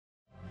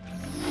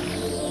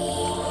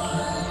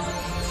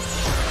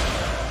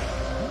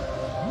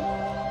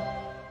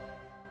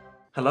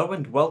Hello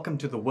and welcome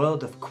to the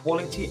world of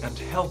quality and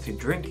healthy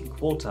drinking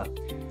water.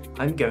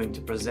 I'm going to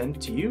present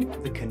to you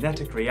the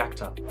Kinetic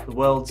Reactor, the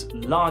world's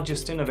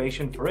largest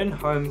innovation for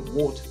in-home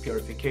water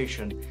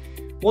purification.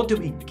 What do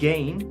we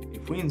gain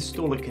if we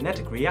install a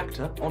Kinetic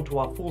Reactor onto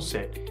our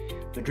faucet?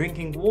 The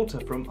drinking water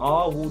from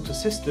our water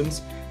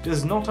systems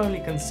does not only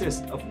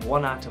consist of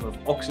one atom of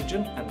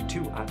oxygen and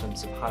two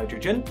atoms of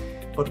hydrogen,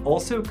 but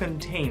also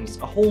contains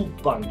a whole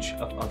bunch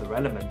of other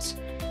elements.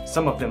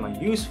 Some of them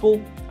are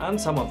useful and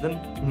some of them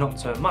not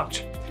so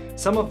much.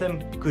 Some of them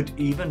could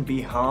even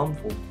be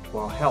harmful to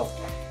our health.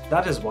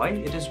 That is why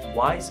it is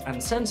wise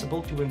and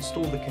sensible to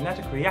install the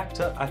Kinetic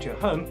Reactor at your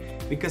home,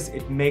 because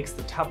it makes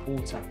the tap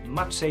water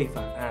much safer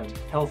and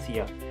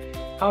healthier.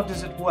 How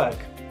does it work?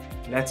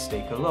 Let's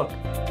take a look.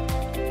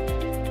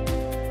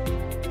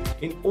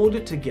 In order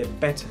to get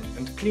better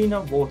and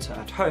cleaner water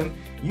at home,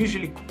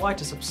 usually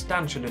quite a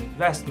substantial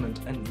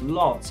investment and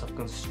lots of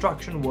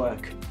construction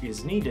work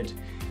is needed.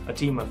 A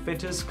team of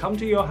fitters come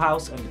to your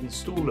house and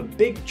install a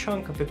big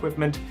chunk of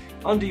equipment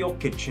under your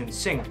kitchen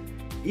sink.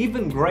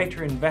 Even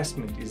greater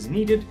investment is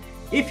needed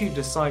if you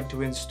decide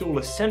to install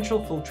a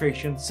central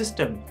filtration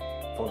system.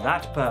 For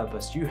that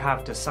purpose, you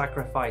have to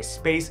sacrifice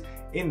space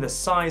in the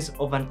size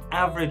of an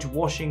average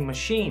washing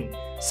machine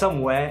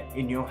somewhere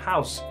in your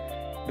house.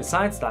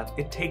 Besides that,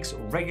 it takes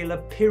regular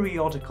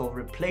periodical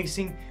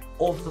replacing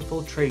of the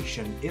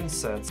filtration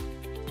inserts.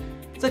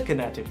 The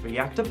Kinetic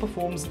Reactor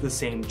performs the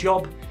same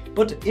job,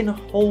 but in a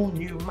whole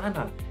new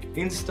manner.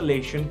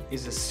 Installation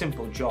is a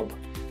simple job.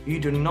 You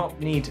do not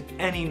need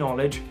any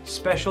knowledge,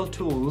 special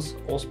tools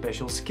or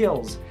special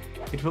skills.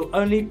 It will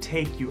only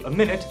take you a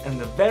minute, and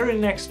the very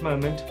next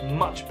moment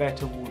much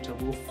better water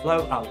will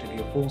flow out of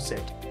your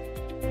faucet.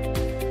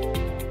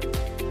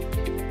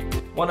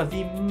 One of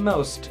the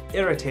most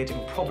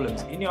irritating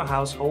problems in your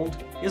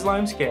household is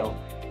limescale.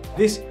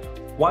 This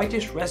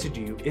whitish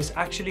residue is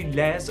actually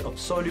layers of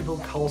soluble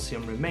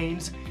calcium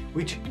remains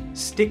which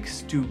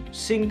sticks to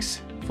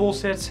sinks,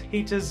 faucets,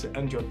 heaters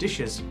and your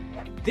dishes.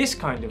 This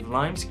kind of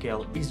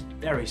limescale is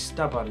very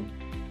stubborn.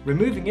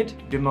 Removing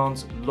it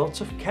demands lots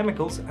of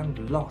chemicals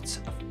and lots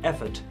of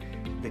effort.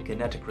 The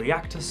Kinetic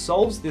Reactor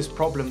solves this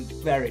problem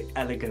very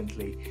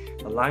elegantly.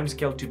 For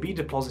limescale to be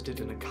deposited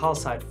in a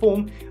calcite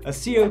form, a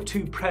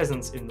CO2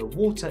 presence in the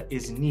water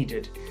is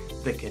needed.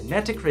 The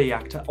Kinetic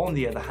Reactor, on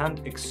the other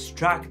hand,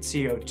 extracts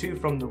CO2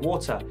 from the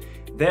water.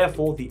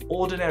 Therefore, the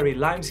ordinary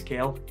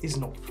limescale is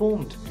not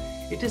formed.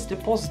 It is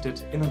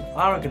deposited in an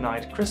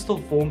aragonite crystal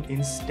form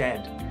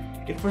instead.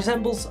 It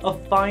resembles a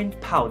fine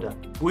powder,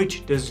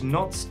 which does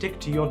not stick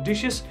to your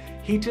dishes,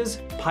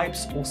 heaters,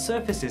 pipes or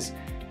surfaces.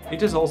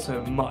 It is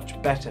also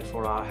much better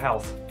for our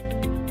health.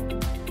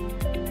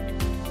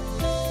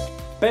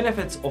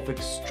 Benefits of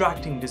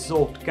extracting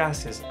dissolved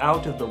gases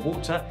out of the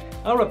water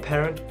are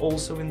apparent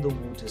also in the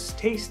water's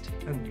taste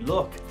and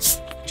look.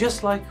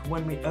 Just like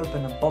when we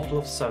open a bottle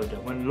of soda,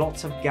 when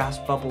lots of gas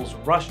bubbles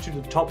rush to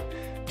the top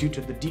due to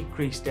the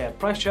decreased air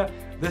pressure,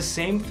 the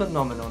same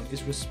phenomenon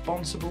is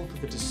responsible for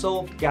the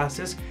dissolved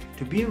gases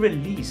to be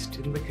released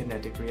in the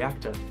Kinetic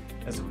Reactor.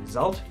 As a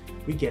result,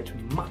 we get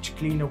much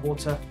cleaner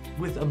water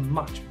with a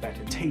much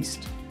better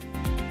taste.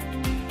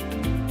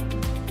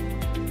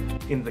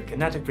 In the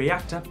Kinetic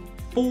Reactor,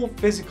 4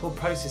 physical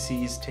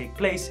processes take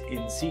place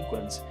in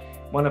sequence.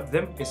 One of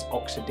them is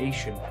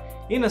oxidation.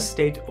 In a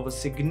state of a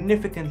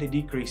significantly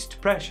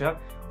decreased pressure,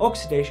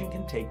 oxidation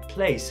can take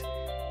place.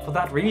 For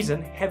that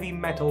reason, heavy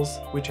metals,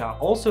 which are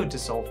also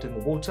dissolved in the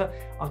water,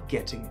 are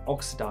getting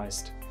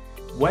oxidized.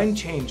 When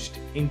changed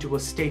into a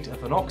state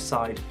of an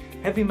oxide,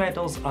 heavy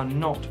metals are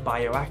not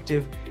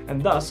bioactive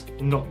and thus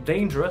not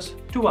dangerous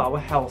to our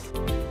health.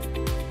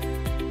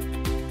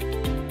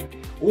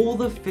 All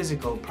the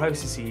physical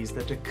processes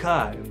that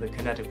occur in the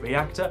Kinetic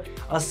Reactor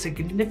are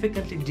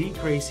significantly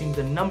decreasing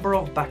the number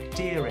of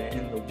bacteria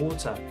in the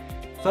water.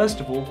 First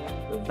of all,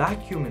 the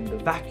vacuum in the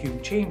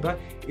vacuum chamber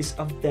is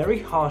a very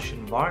harsh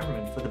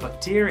environment for the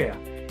bacteria.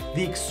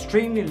 The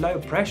extremely low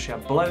pressure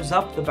blows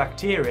up the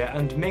bacteria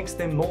and makes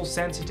them more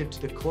sensitive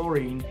to the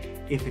chlorine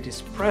if it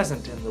is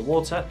present in the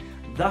water,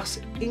 thus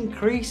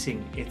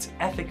increasing its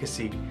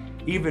efficacy.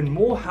 Even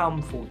more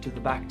harmful to the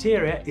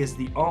bacteria is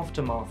the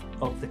aftermath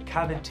of the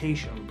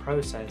cavitation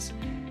process.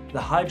 The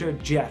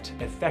hydrojet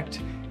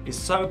effect is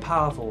so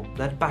powerful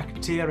that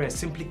bacteria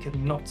simply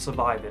cannot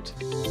survive it.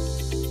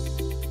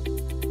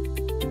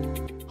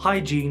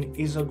 Hygiene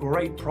is a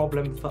great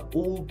problem for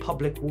all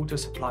public water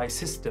supply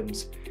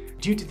systems.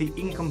 Due to the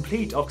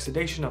incomplete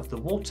oxidation of the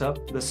water,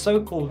 the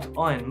so-called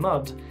iron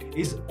mud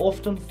is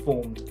often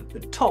formed at the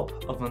top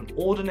of an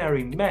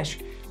ordinary mesh,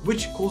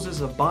 which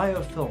causes a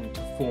biofilm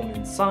to form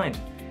inside.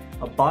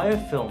 A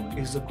biofilm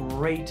is a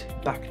great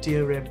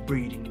bacteria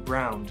breeding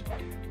ground.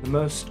 The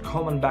most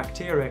common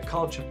bacteria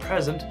culture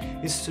present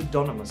is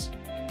Pseudomonas.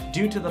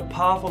 Due to the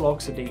powerful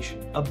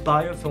oxidation, a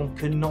biofilm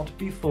cannot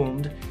be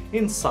formed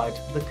inside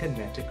the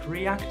Kinetic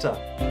Reactor.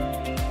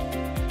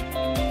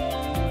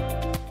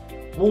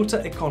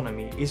 Water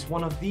economy is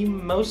one of the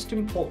most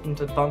important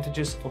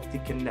advantages of the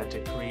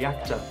Kinetic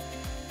Reactor.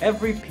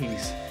 Every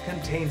piece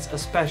contains a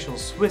special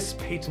Swiss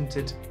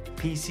patented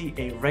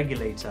PCA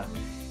regulator.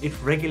 It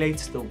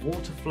regulates the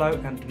water flow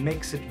and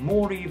makes it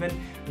more even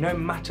no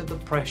matter the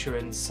pressure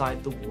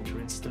inside the water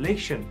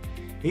installation.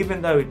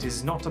 Even though it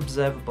is not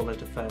observable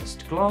at a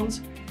first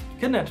glance,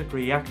 Kinetic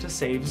Reactor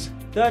saves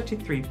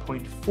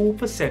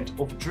 33.4%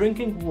 of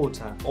drinking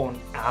water on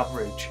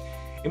average.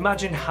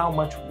 Imagine how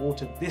much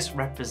water this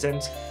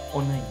represents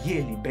on a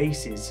yearly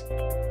basis.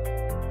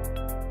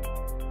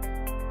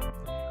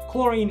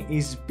 Chlorine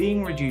is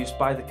being reduced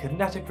by the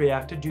Kinetic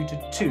Reactor due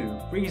to two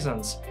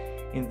reasons.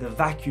 In the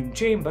vacuum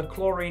chamber,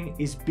 chlorine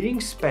is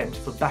being spent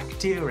for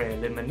bacteria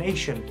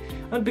elimination,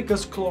 and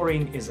because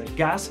chlorine is a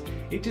gas,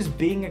 it is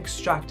being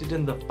extracted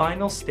in the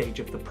final stage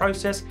of the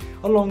process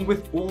along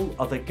with all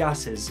other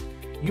gases.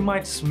 You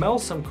might smell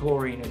some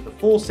chlorine in the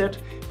faucet,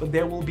 but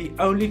there will be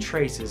only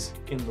traces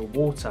in the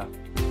water.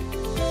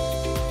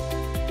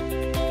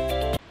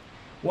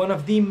 One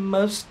of the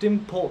most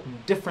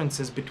important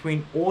differences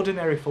between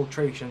ordinary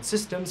filtration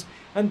systems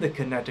and the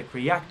Kinetic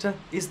Reactor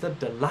is that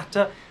the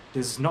latter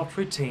does not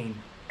retain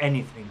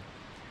anything.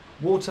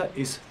 Water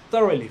is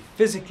thoroughly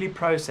physically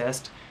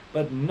processed,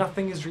 but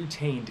nothing is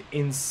retained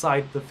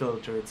inside the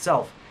filter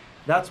itself.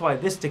 That's why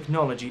this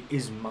technology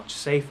is much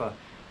safer.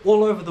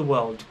 All over the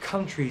world,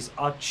 countries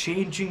are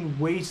changing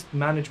waste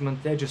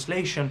management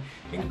legislation,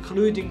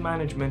 including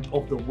management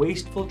of the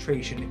waste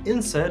filtration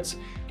inserts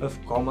of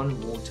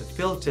common water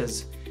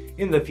filters.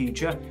 In the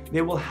future,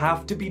 they will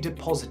have to be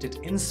deposited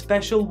in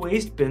special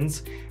waste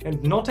bins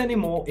and not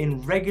anymore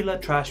in regular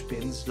trash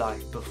bins like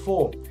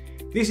before.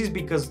 This is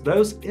because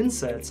those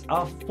inserts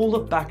are full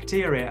of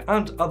bacteria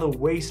and other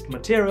waste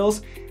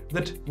materials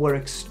that were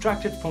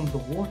extracted from the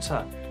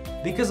water.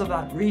 Because of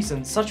that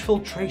reason, such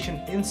filtration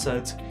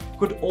inserts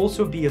could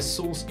also be a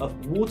source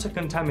of water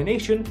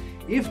contamination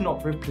if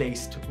not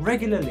replaced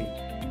regularly.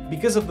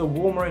 Because of the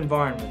warmer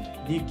environment,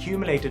 the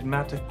accumulated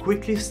matter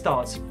quickly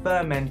starts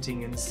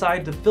fermenting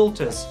inside the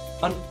filters.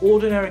 An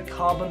ordinary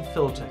carbon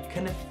filter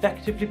can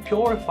effectively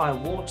purify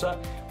water,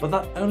 but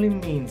that only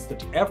means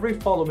that every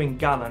following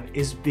gallon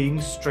is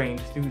being strained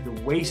through the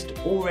waste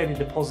already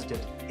deposited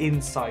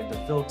inside the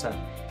filter.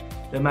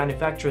 The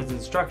manufacturer's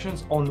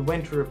instructions on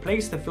when to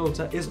replace the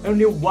filter is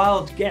only a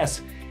wild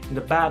guess and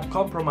a bad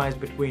compromise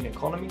between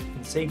economy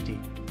and safety.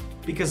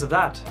 Because of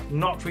that,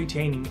 not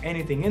retaining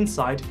anything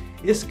inside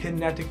is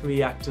Kinetic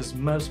Reactor's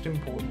most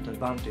important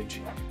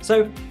advantage.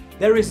 So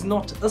there is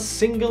not a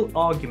single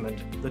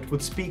argument that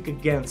would speak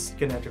against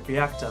Kinetic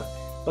Reactor,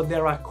 but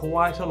there are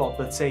quite a lot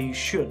that say you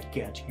should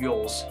get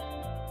yours.